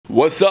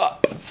What's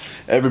up,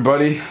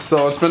 everybody?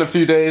 So it's been a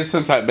few days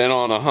since I've been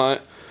on a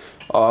hunt,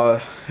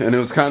 and it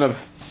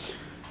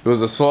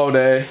was a slow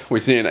day. We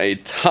seen a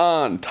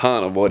ton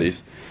of woodies.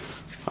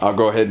 I'll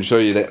go ahead and show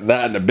you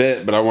that in a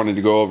bit, but I wanted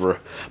to go over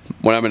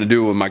what I'm going to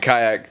do with my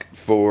kayak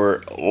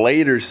for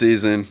later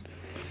season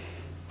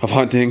of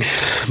hunting.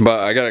 But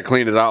I got to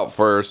clean it out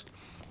first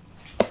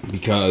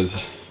because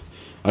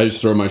I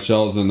just throw my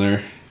shells in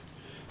there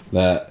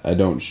that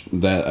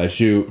I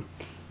shoot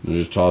and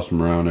just toss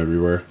them around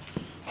everywhere.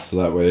 So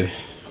that way,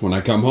 when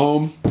I come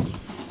home,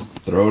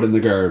 throw it in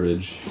the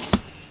garbage.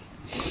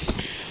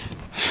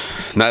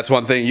 And that's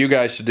one thing you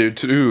guys should do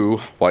too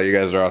while you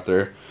guys are out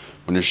there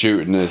when you're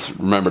shooting, is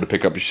remember to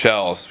pick up your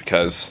shells,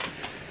 because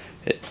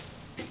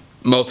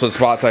most of the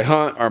spots I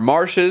hunt are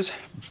marshes,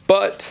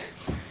 but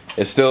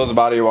it still is a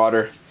body of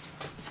water.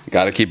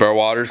 Got to keep our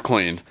waters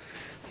clean.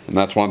 And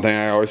that's one thing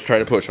I always try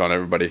to push on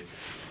everybody.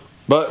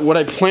 But what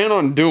I plan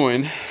on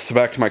doing, so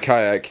back to my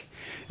kayak,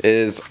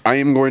 is I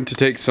am going to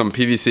take some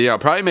PVC. I'll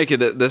probably make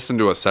this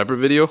into a separate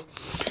video,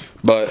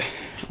 but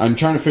I'm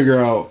trying to figure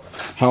out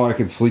how I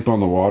can sleep on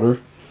the water.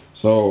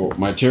 So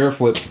my chair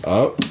flips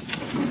up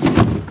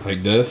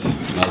like this,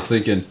 and I was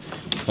thinking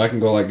if I can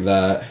go like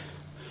that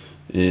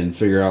and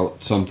figure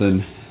out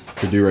something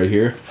to do right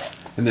here.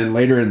 And then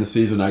later in the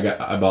season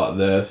I bought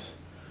this,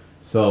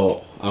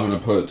 so I'm gonna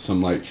put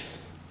some like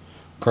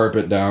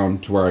carpet down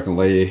to where I can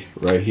lay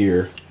right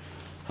here.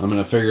 I'm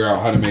gonna figure out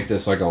how to make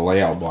this like a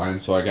layout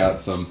blind. So I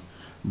got some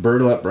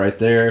burlap right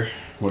there,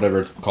 whatever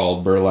it's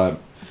called, burlap,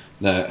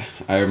 that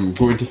I'm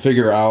going to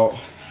figure out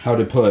how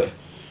to put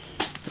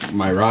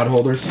my rod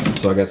holders.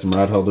 So I got some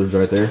rod holders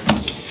right there.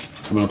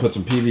 I'm gonna put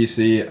some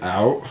PVC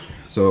out,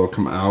 so it'll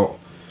come out,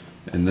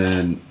 and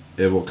then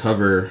it will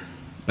cover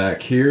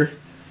back here.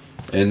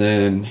 And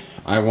then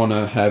I want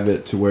to have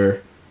it to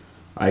where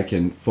I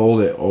can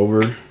fold it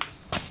over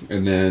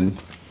and then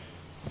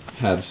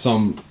have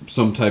some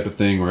type of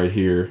thing right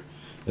here.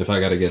 If I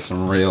got to get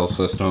some rail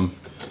system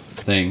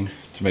thing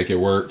to make it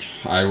work,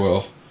 I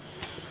will,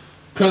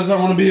 because I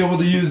want to be able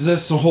to use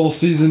this the whole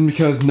season,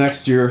 because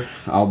next year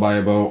I'll buy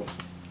a boat.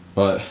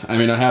 But I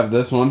mean, I have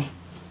this one,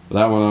 but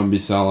that one I'm gonna be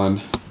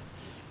selling.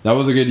 That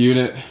was a good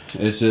unit.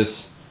 It's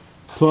just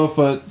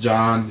 12-foot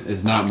John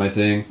is not my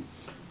thing,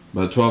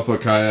 but a 12-foot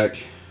kayak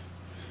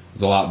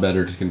is a lot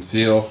better to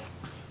conceal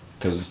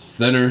because it's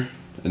thinner,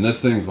 and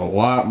this thing's a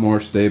lot more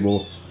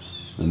stable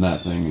than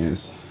that thing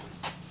is.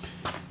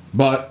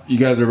 But you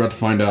guys are about to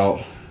find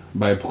out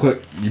by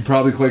you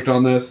probably clicked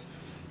on this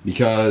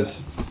because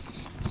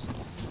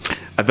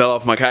I fell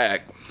off my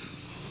kayak.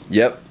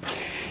 Yep.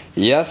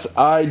 Yes,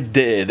 I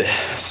did.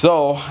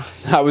 So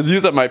I was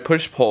using my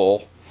push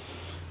pole,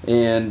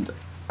 and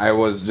I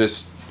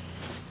was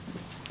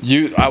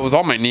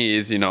on my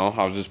knees, you know,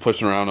 I was just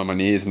pushing around on my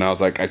knees, and I was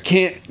like, I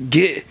can't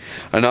get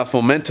enough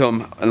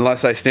momentum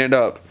unless I stand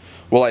up.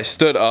 Well, I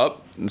stood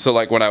up, and so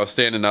like when I was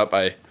standing up,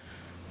 I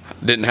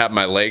didn't have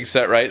my legs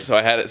set right, so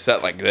I had it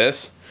set like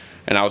this,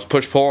 and I was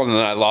push-pulling, and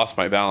then I lost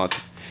my balance.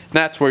 And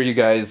that's where you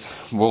guys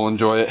will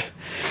enjoy it.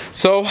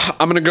 So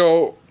I'm gonna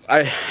go,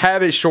 I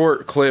have a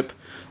short clip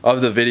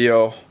of the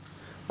video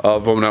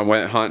of when I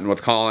went hunting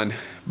with Colin,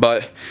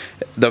 but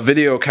the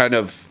video kind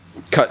of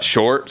cut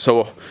short,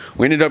 so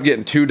we ended up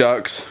getting 2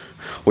 ducks.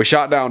 We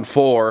shot down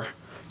 4.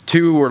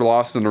 2 were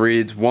lost in the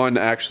reeds. 1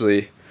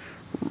 actually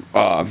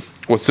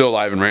was still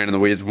alive and ran in the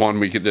weeds. 1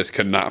 we just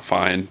could not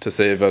find to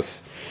save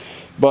us.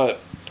 But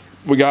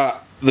we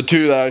got the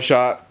 2 that I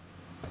shot,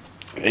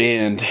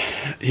 and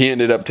he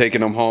ended up taking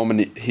them home,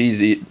 and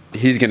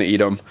he's gonna eat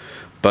them.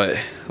 But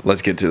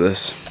let's get to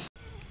this.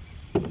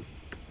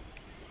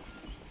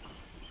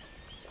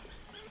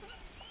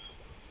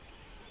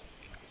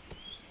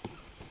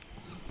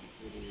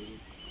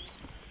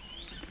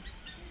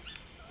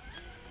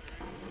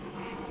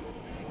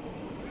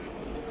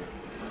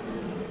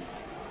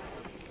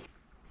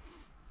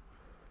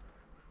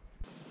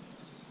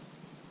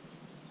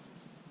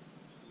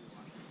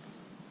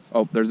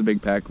 Oh, there's a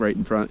big pack right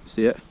in front.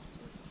 See it?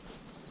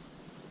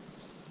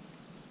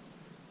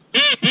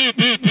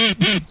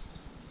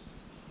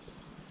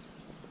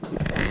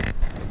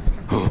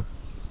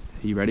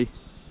 You ready?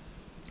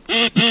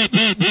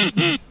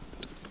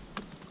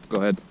 Go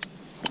ahead.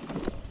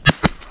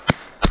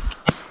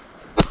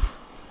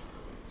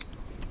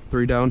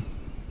 3 down.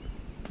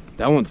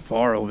 That one's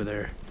far over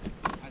there.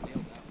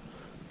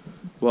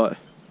 What?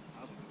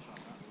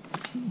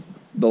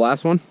 The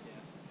last one?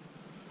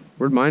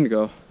 Where'd mine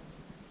go?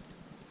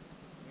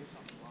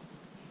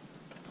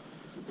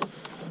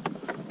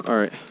 All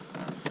right.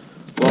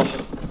 Well,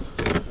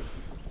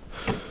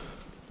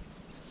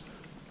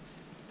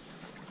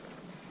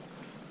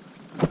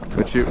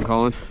 good shooting,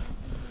 Colin.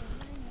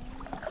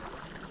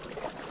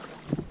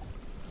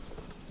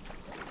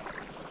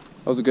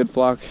 That was a good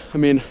flock. I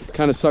mean,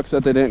 kind of sucks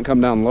that they didn't come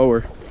down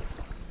lower.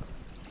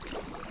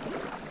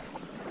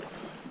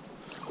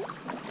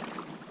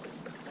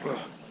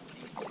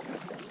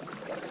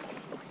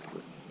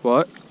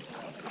 What?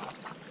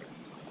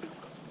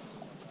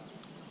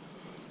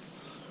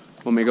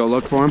 Want me to go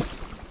look for him?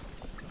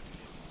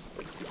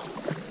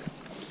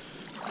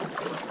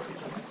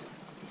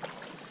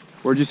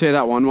 Where'd you say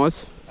that one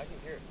was? I can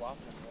hear it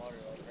flopping in the water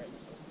like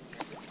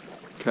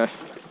right. Okay.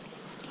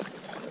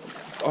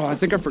 Oh, I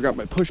think I forgot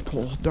my push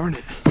pole. Darn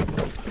it.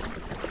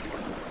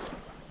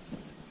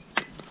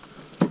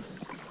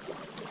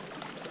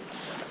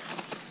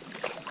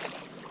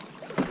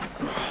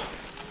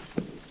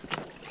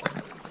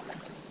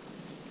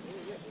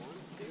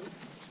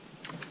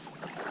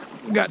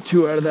 Got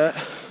 2 out of that.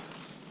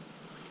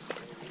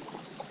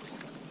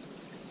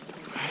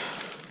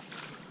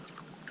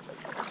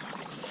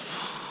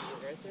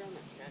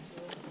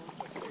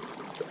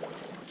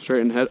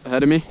 Straight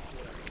ahead of me.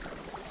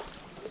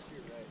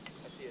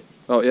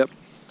 Oh, yep.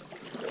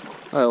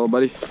 Hi, little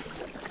buddy.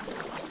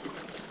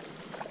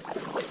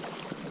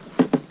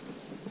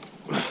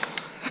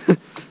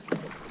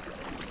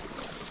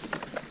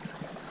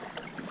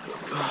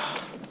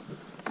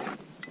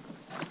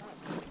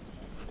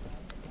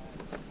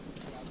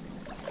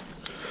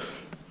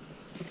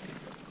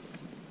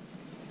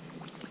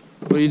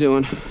 What are you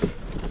doing?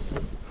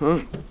 Huh?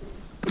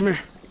 Come here.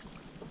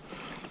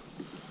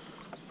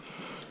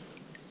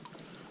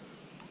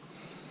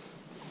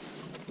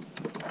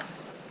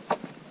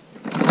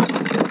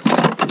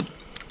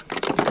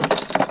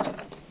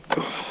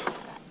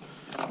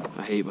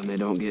 I hate when they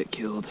don't get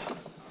killed.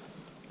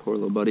 Poor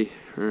little buddy.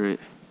 Alright.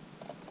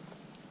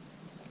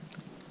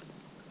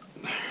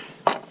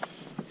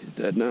 He's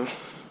dead now.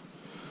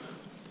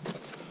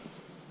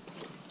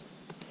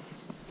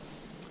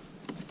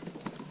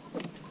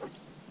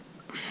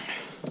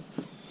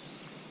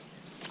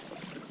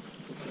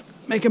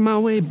 Making my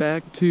way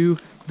back to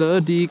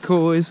the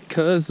decoys,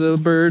 'cause the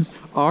birds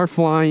are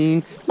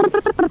flying.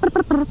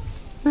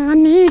 I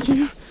need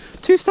you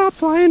to stop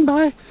flying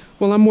by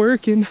while I'm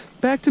working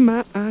back to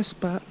my eye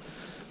spot.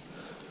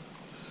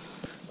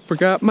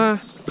 Forgot my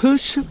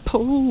push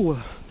pole,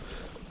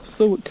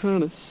 so it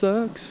kinda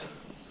sucks.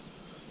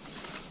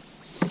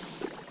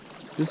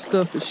 This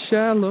stuff is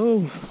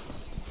shallow.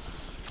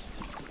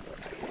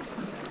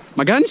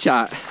 My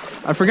gunshot,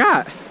 I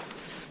forgot.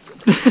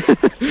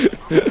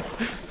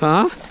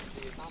 Huh?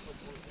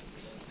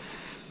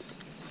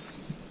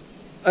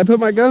 I put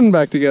my gun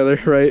back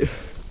together, right?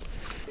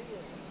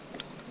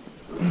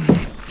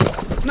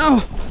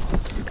 No!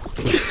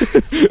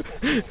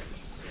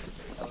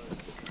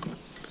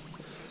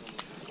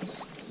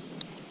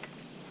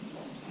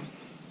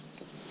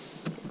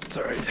 It's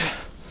alright.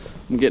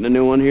 I'm getting a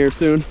new one here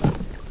soon.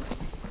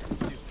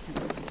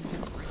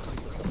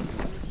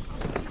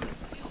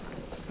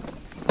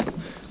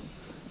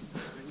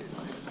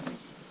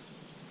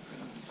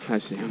 I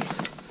see him.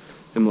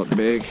 Them look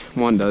big.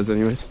 One does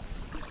anyways.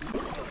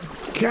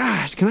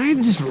 Gosh, can I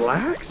just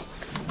relax?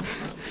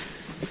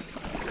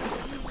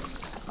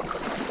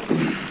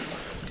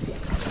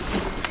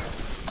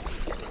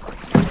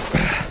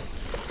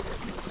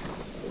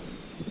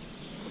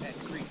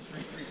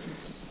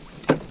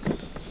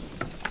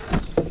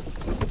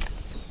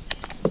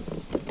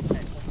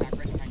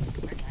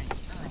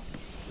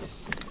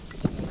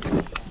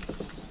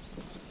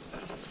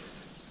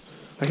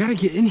 I gotta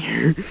get in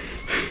here.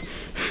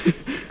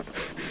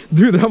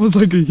 Dude, that was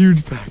like a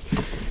huge pack.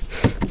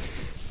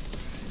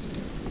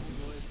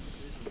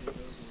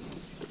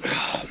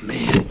 Oh,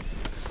 man.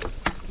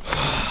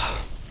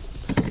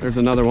 There's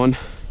another one.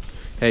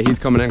 Hey, he's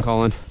coming in,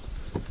 Colin.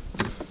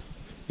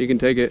 He can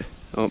take it.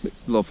 Oh, a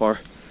little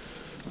far.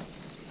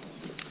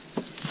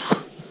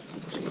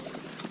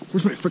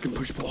 Where's my freaking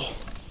push pole?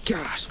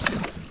 Gosh.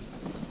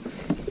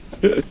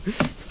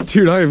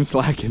 Dude, I am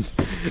slacking.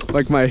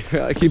 Like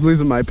I keep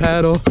losing my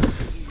paddle.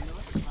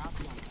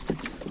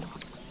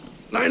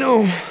 I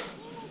know.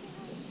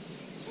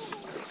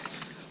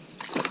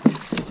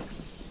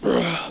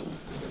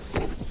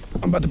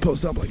 I'm about to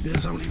post up like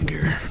this. I don't even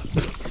care.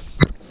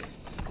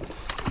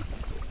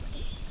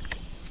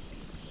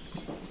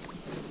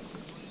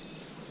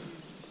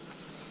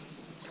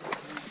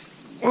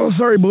 Well,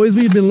 sorry, boys.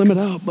 We've been limit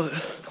out, but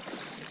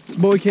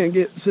boy can't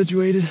get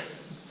situated.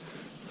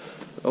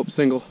 Oh,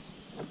 single.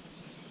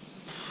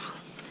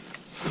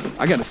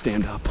 I gotta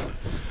stand up.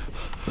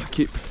 I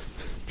keep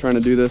trying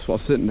to do this while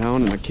sitting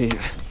down and I can't.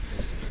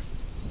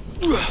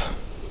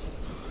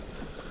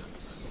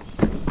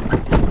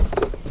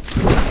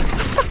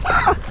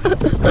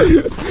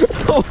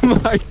 Oh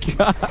my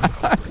gosh.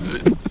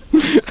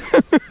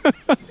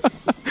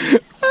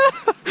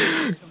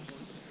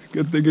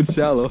 Good thing it's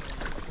shallow.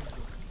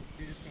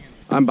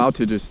 I'm about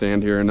to just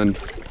stand here and then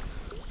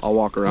I'll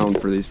walk around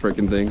for these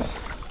freaking things.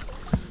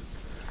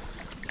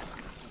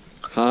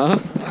 Huh?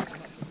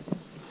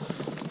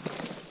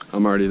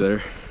 I'm already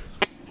there.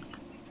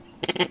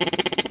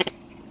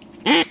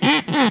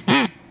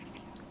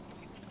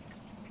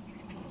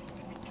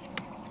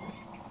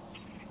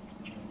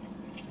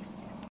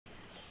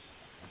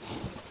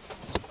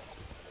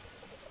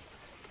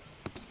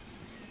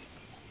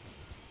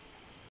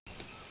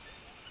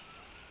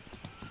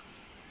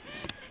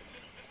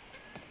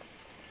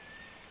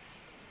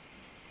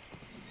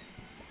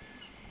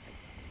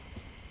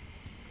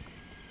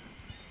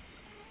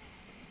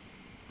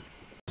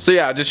 So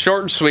yeah, just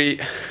short and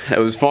sweet. It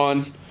was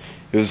fun.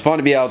 It was fun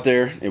to be out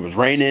there. It was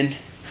raining.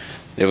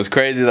 It was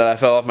crazy that I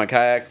fell off my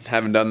kayak.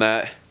 Haven't done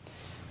that.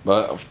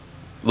 But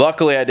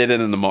luckily I did it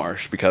in the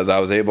marsh because I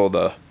was able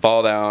to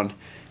fall down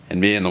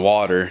and be in the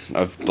water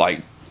of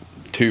like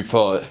 2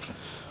 foot.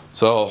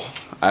 So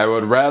I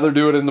would rather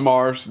do it in the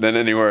marsh than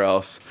anywhere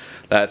else.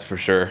 That's for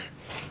sure.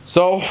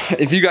 So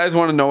if you guys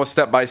want to know a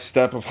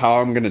step-by-step of how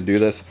I'm going to do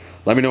this,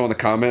 let me know in the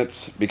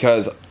comments,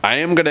 because I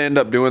am going to end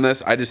up doing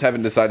this. I just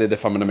haven't decided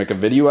if I'm going to make a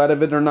video out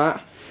of it or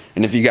not.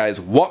 And if you guys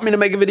want me to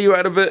make a video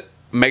out of it,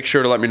 make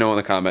sure to let me know in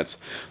the comments.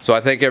 So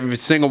I thank every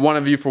single one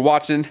of you for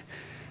watching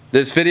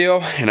this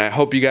video, and I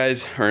hope you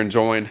guys are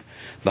enjoying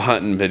the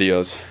hunting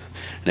videos.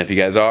 And if you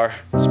guys are,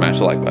 smash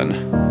the like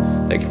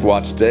button. Thank you for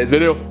watching today's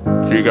video.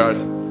 See you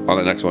guys on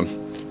the next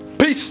one.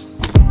 Peace!